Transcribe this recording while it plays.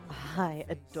I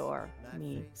adore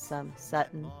me some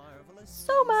Sutton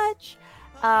so much.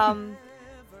 That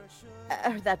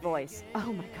voice.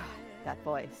 Oh my god, that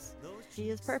voice. She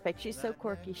is perfect. She's so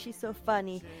quirky. She's so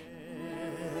funny.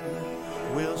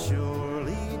 Will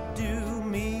surely do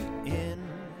me in.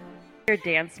 Your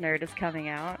dance nerd is coming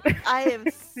out. I am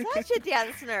such a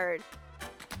dance nerd.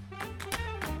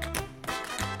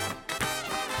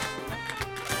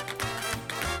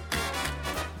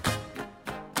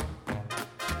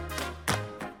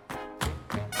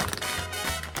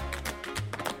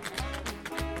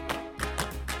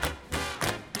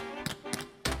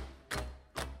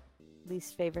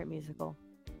 Least favorite musical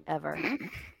ever.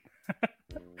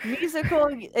 Musical,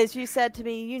 as you said to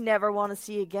me, you never want to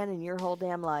see again in your whole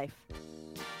damn life.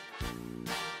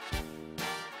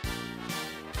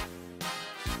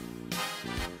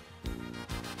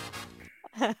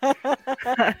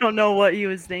 I don't know what he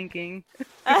was thinking.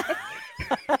 It's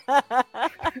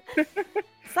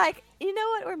like, you know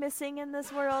what we're missing in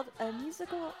this world? A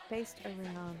musical based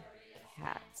around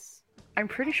cats. I'm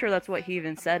pretty sure that's what he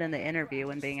even said in the interview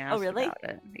when being asked really? about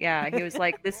it. Yeah, he was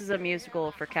like, this is a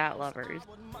musical for cat lovers.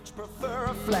 Much prefer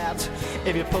a flat.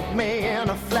 If you put me in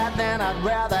a flat, then I'd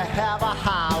rather have a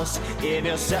house. If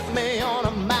you set me on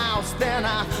a mouse, then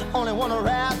I only want a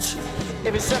rat.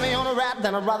 If you set me on a rat,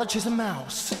 then I'd rather chase a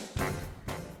mouse.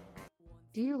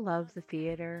 Do you love the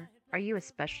theater? Are you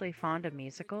especially fond of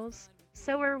musicals?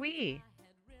 So are we.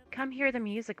 Come hear the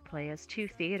music play as two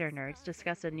theater nerds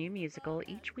discuss a new musical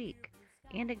each week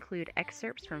and include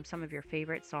excerpts from some of your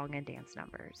favorite song and dance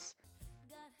numbers.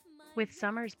 With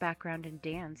Summer's background in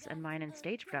dance and mine in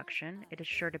stage production, it is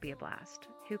sure to be a blast.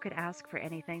 Who could ask for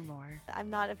anything more? I'm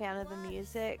not a fan of the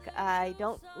music. I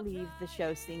don't leave the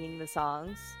show singing the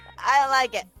songs. I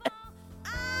like it.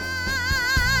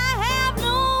 I have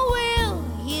no will.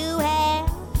 You have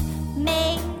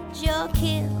made your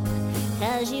kill,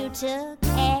 'cause you took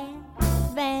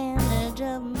advantage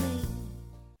of me.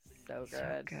 So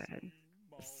good. So good.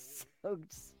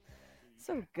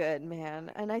 So good,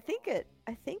 man. And I think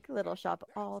Little Shop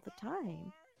all the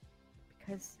time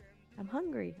because I'm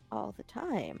hungry all the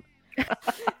time.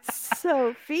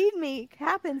 So Feed Me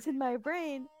happens in my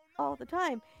brain all the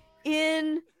time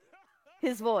in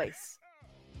his voice.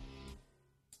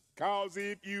 'Cause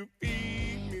if you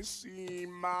feed me, see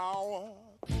my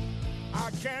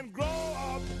I can grow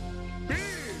up big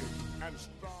and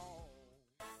strong.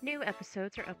 New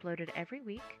episodes are uploaded every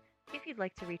week. If you'd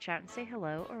like to reach out and say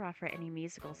hello or offer any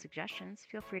musical suggestions,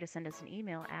 feel free to send us an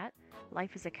email at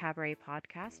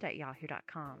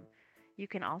lifeisacabaretpodcast@yahoo.com. You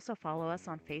can also follow us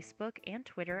on Facebook and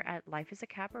Twitter at Life is a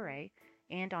Cabaret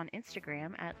and on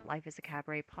Instagram at Life is a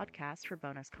Cabaret Podcast for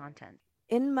bonus content.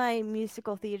 In my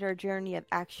musical theater journey of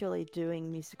actually doing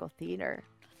musical theater,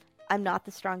 I'm not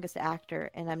the strongest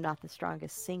actor and I'm not the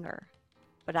strongest singer,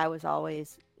 but I was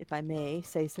always, if I may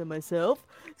say so myself,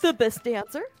 the best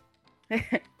dancer.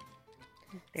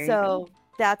 So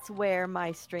that's where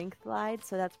my strength lied.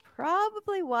 So that's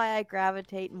probably why I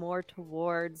gravitate more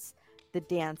towards the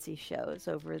dancey shows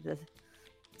over the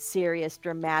serious,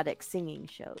 dramatic singing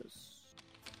shows.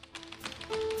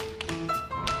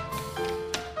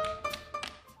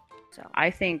 So I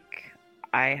think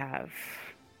I have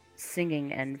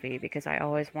singing envy because I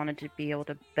always wanted to be able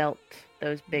to belt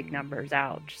those big numbers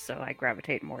out. So I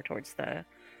gravitate more towards the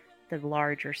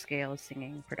larger scale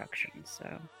singing productions.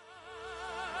 So.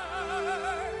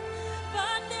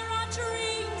 But there are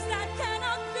dreams that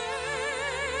cannot be,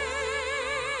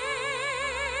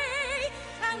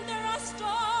 and there are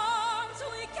storms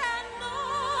we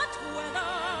cannot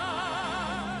weather.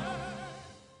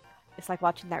 it's like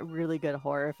watching that really good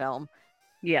horror film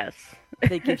Yes.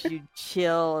 that gives you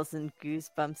chills and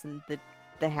goosebumps and the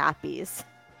happies.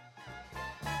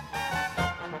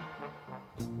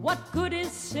 What good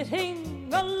is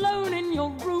sitting alone in your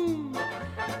room?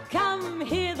 Come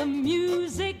hear the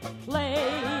music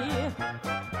play.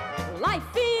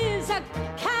 Life is a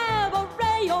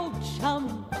cabaret, old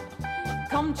chum.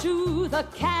 Come to the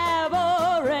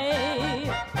cabaret.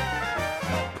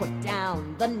 Put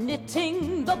down the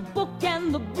knitting, the book,